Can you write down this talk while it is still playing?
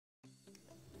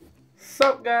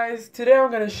What's up guys? Today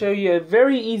I'm going to show you a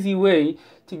very easy way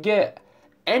to get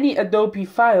any Adobe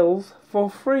files for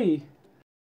free.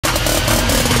 Do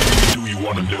you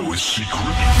want to know a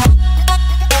secret?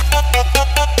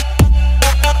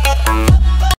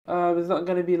 It's not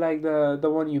going to be like the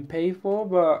one you pay for,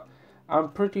 but I'm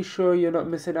pretty sure you're not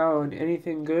missing out on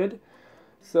anything good.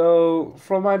 So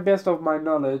from my best of my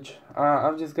knowledge,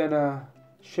 I'm just going to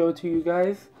show to you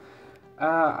guys.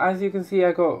 As you can see,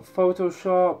 I got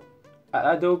Photoshop,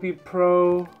 Adobe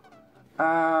Pro,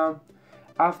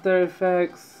 After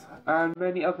Effects, and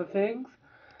many other things.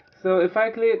 So if I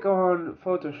click on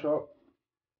Photoshop,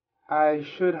 I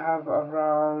should have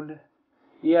around,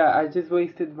 I just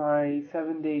wasted my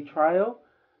 7-day trial,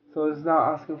 so it's now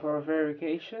asking for a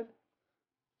verification.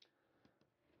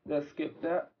 Let's skip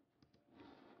that.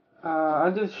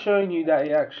 I'm just showing you that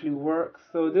it actually works.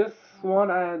 So this one,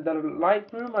 the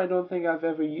Lightroom, I don't think I've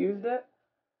ever used it.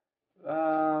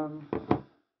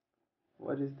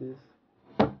 What is this?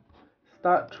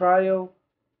 Start trial.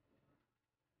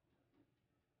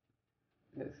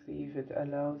 Let's see if it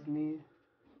allows me.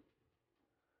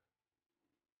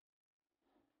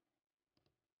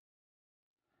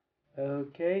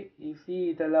 Okay, you see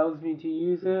it allows me to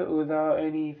use it without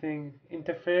anything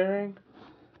interfering,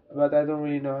 but I don't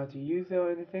really know how to use it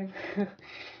or anything.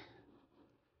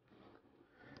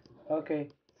 Okay,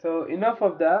 so enough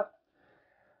of that.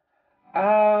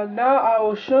 Now I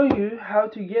will show you how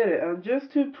to get it, and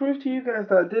just to prove to you guys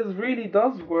that this really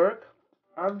does work,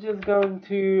 I'm just going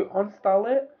to uninstall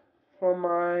it from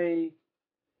my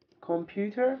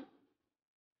computer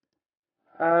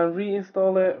and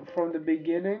reinstall it from the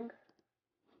beginning.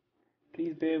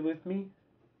 Please bear with me.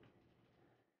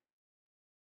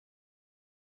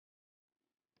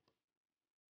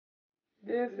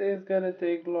 This is gonna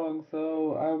take long,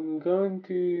 so I'm going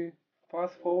to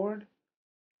fast forward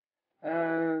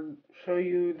and show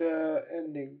you the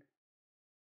ending.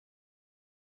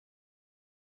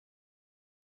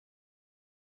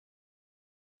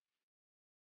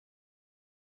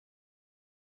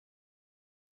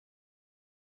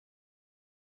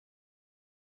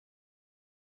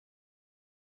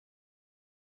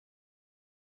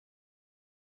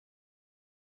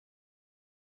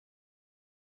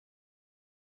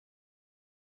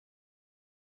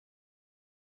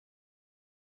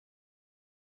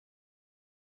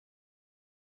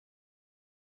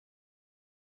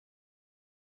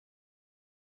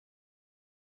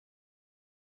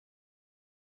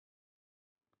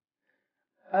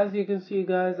 As you can see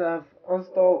guys, I've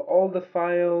installed all the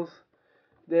files.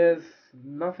 There's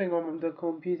nothing on the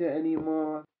computer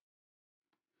anymore.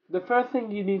 The first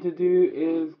thing you need to do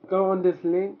is go on this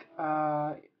link.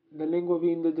 The link will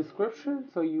be in the description,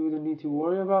 so you don't need to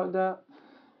worry about that.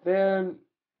 Then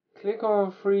click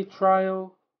on free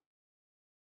trial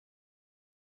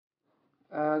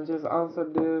and just answer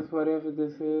this, whatever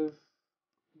this is.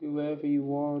 Do whatever you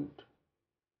want.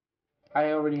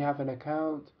 I already have an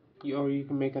account, or you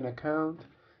can make an account.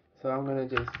 So I'm gonna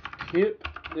just skip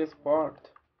this part.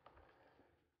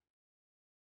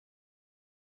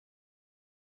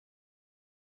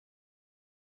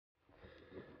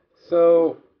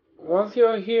 So once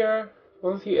you're here,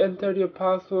 once you entered your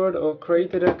password or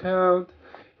created an account,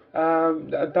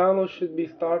 the download should be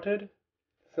started.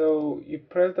 So you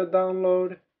press the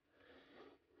download.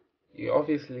 You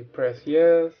obviously press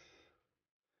yes.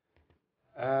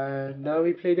 And now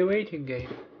we play the waiting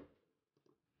game.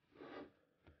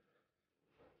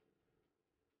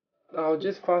 I'll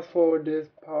just fast forward this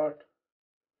part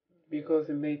because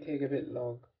it may take a bit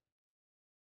long.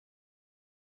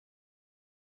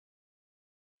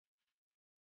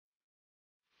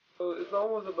 So it's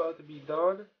almost about to be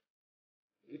done.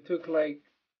 It took like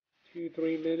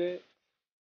 2-3 minutes.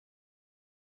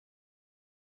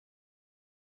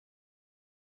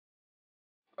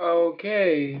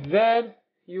 Okay, then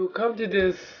you would come to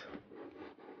this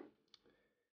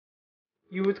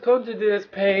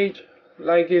page,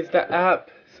 like it's the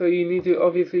app, so you need to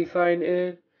obviously sign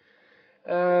in.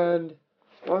 And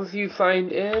once you sign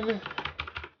in,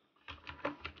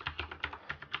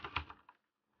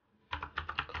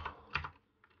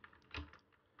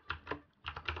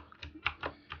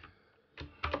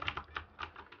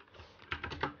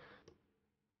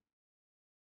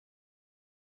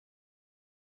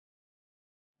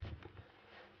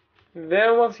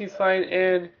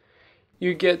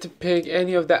 you get to pick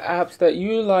any of the apps that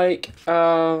you like.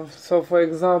 So for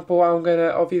example, I'm gonna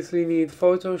obviously need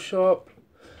Photoshop.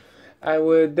 I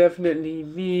would definitely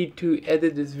need to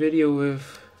edit this video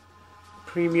with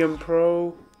Premiere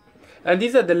Pro, and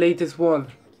these are the latest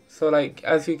one. So like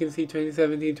as you can see,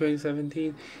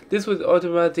 2017, this would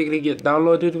automatically get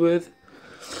downloaded with.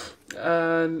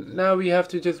 and now we have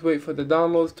to just wait for the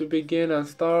downloads to begin and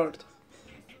start.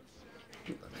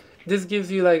 This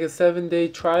gives you like a 7-day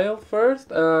trial first.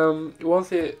 Once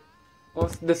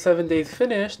the 7 days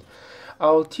finished,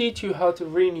 I'll teach you how to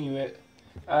renew it.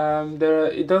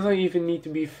 It doesn't even need to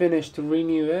be finished to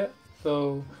renew it,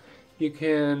 so you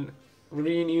can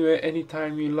renew it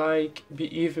anytime you like,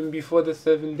 even before the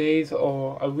 7 days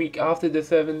or a week after the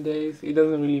 7 days. It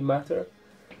doesn't really matter.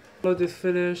 Upload is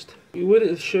finished. It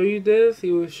wouldn't show you this.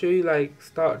 It will show you like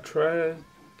start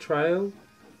trial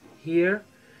here,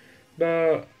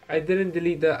 but I didn't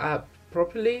delete the app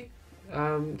properly,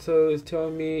 so it's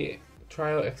telling me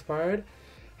trial expired.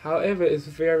 However, it's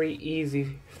very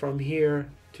easy from here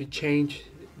to change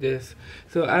this.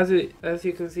 So as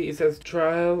you can see, it says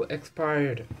trial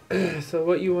expired. So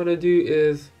what you want to do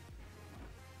is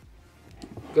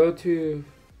go to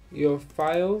your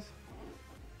files,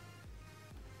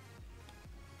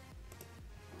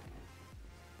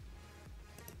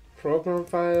 program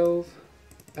files,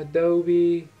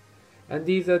 Adobe, and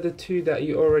these are the two that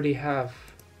you already have.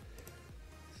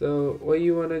 So what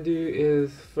you want to do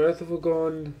is first of all go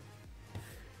on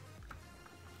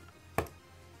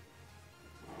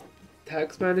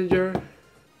Tax Manager.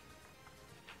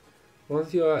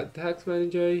 Once you're at Tax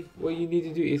Manager, what you need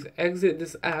to do is exit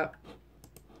this app,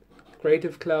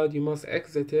 Creative Cloud. You must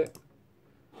exit it.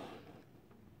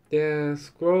 Then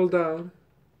scroll down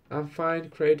and find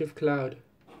Creative Cloud.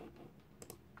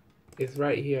 It's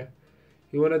right here.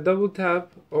 You want to double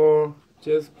tap or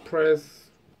just press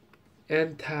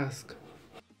End Task.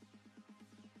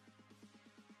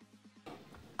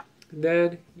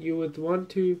 Then you would want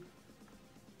to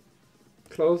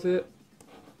close it,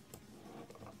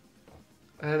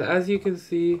 and as you can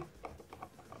see,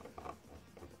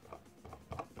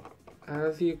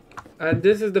 and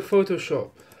this is the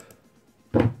Photoshop.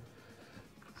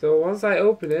 So once I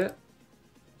open it,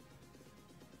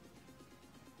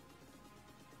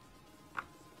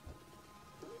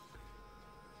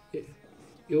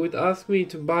 it would ask me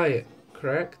to buy it,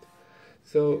 correct?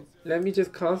 So let me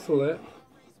just cancel it.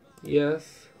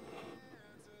 Yes.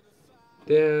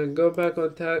 Then go back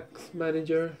on Tax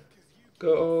Manager,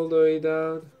 go all the way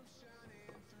down,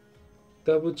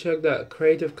 double check that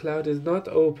Creative Cloud is not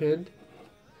opened.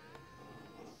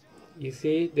 You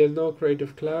see there's no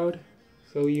Creative Cloud,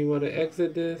 so you want to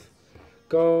exit this,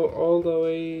 go all the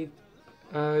way,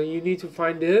 you need to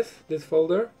find this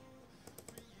folder.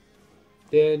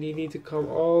 Then you need to come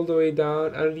all the way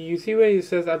down, and you see where it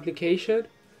says application,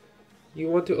 you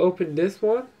want to open this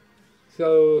one.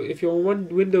 So if you're on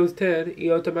Windows 10, it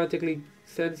automatically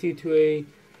sends you to a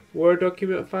Word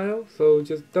document file. So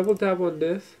just double tap on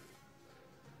this,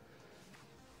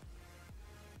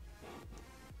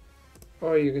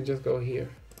 or you can just go here.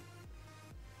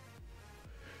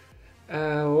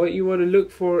 What you want to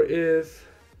look for is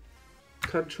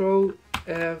Control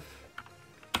F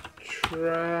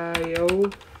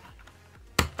trial,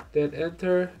 then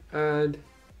enter, and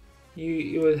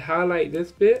you will highlight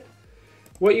this bit.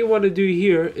 What you want to do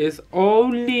here is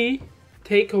only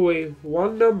take away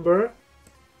one number,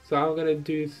 so I'm gonna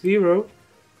do 0,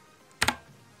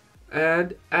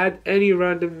 and add any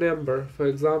random number. For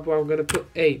example, I'm gonna put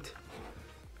 8.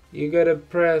 You gotta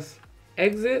press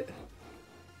exit,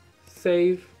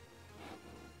 save,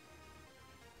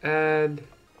 and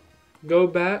go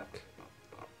back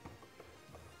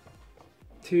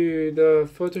to the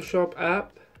Photoshop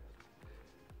app,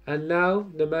 and now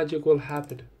the magic will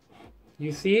happen.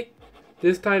 You see,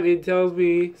 this time it tells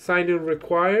me sign in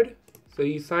required, so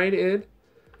you sign in.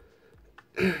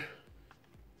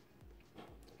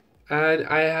 And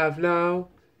I have now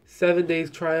 7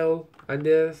 days trial, and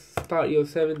this start your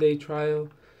 7-day trial.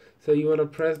 So you want to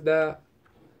press that,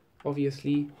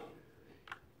 obviously,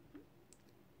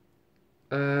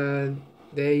 and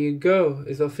there you go,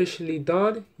 it's officially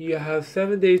done. You have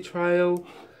 7-day trial.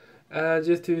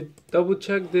 Just to double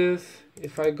check this,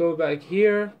 if I go back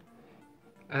here,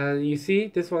 and you see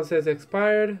this one says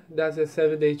expired, that's a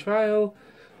 7-day trial.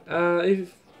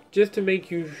 Just to make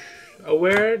you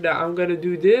aware that I'm gonna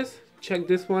do this, check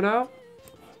this one out.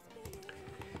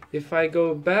 If I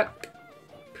go back,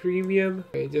 premium,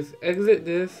 okay, just exit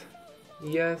this,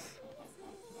 yes.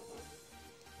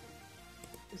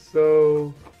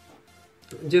 So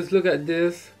just look at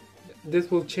this,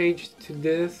 this will change to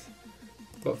this,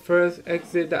 but first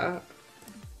exit the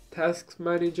Task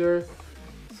Manager,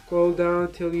 scroll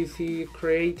down till you see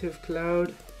Creative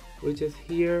Cloud, which is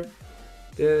here,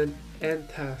 then End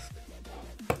Task.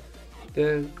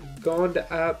 Then go on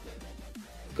the app,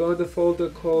 go in the folder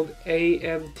called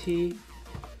AMT,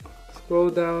 scroll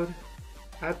down,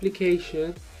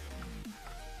 Application,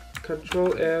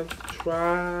 Control F,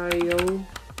 trial,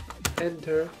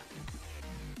 enter.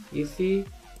 You see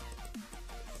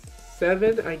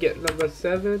 7, I get number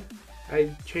 7.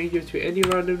 I change it to any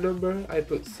random number. I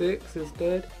put 6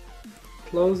 instead.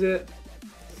 Close it,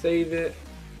 save it,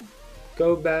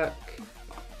 go back,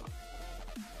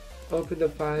 open the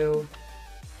file.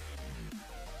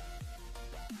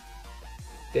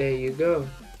 There you go.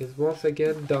 It's once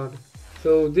again done.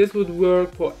 So this would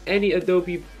work for any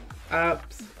Adobe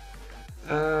apps.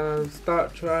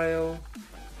 Start trial.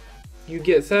 You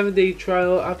get 7-day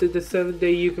trial. After the 7th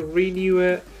day you can renew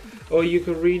it, or you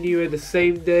can renew it the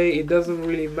same day. It doesn't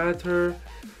really matter,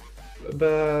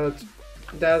 but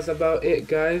that's about it,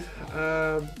 guys.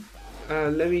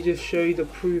 Let me just show you the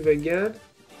proof again.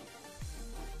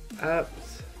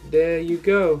 Apps, there you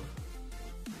go.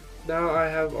 Now I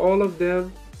have all of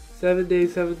them.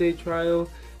 7-day trial.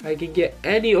 I can get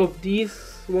any of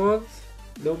these ones,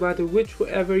 no matter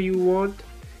whichever you want.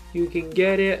 You can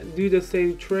get it, do the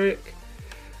same trick.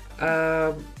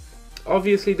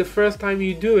 Obviously the first time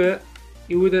you do it,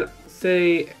 you wouldn't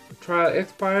say trial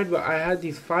expired, but I had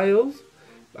these files.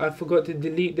 I forgot to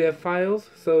delete their files,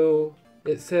 so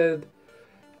it said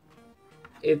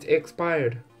it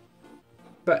expired.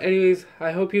 But anyways,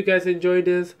 I hope you guys enjoyed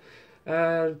this,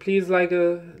 and please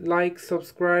like,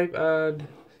 subscribe, and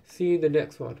see you in the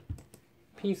next one.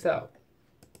 Peace out.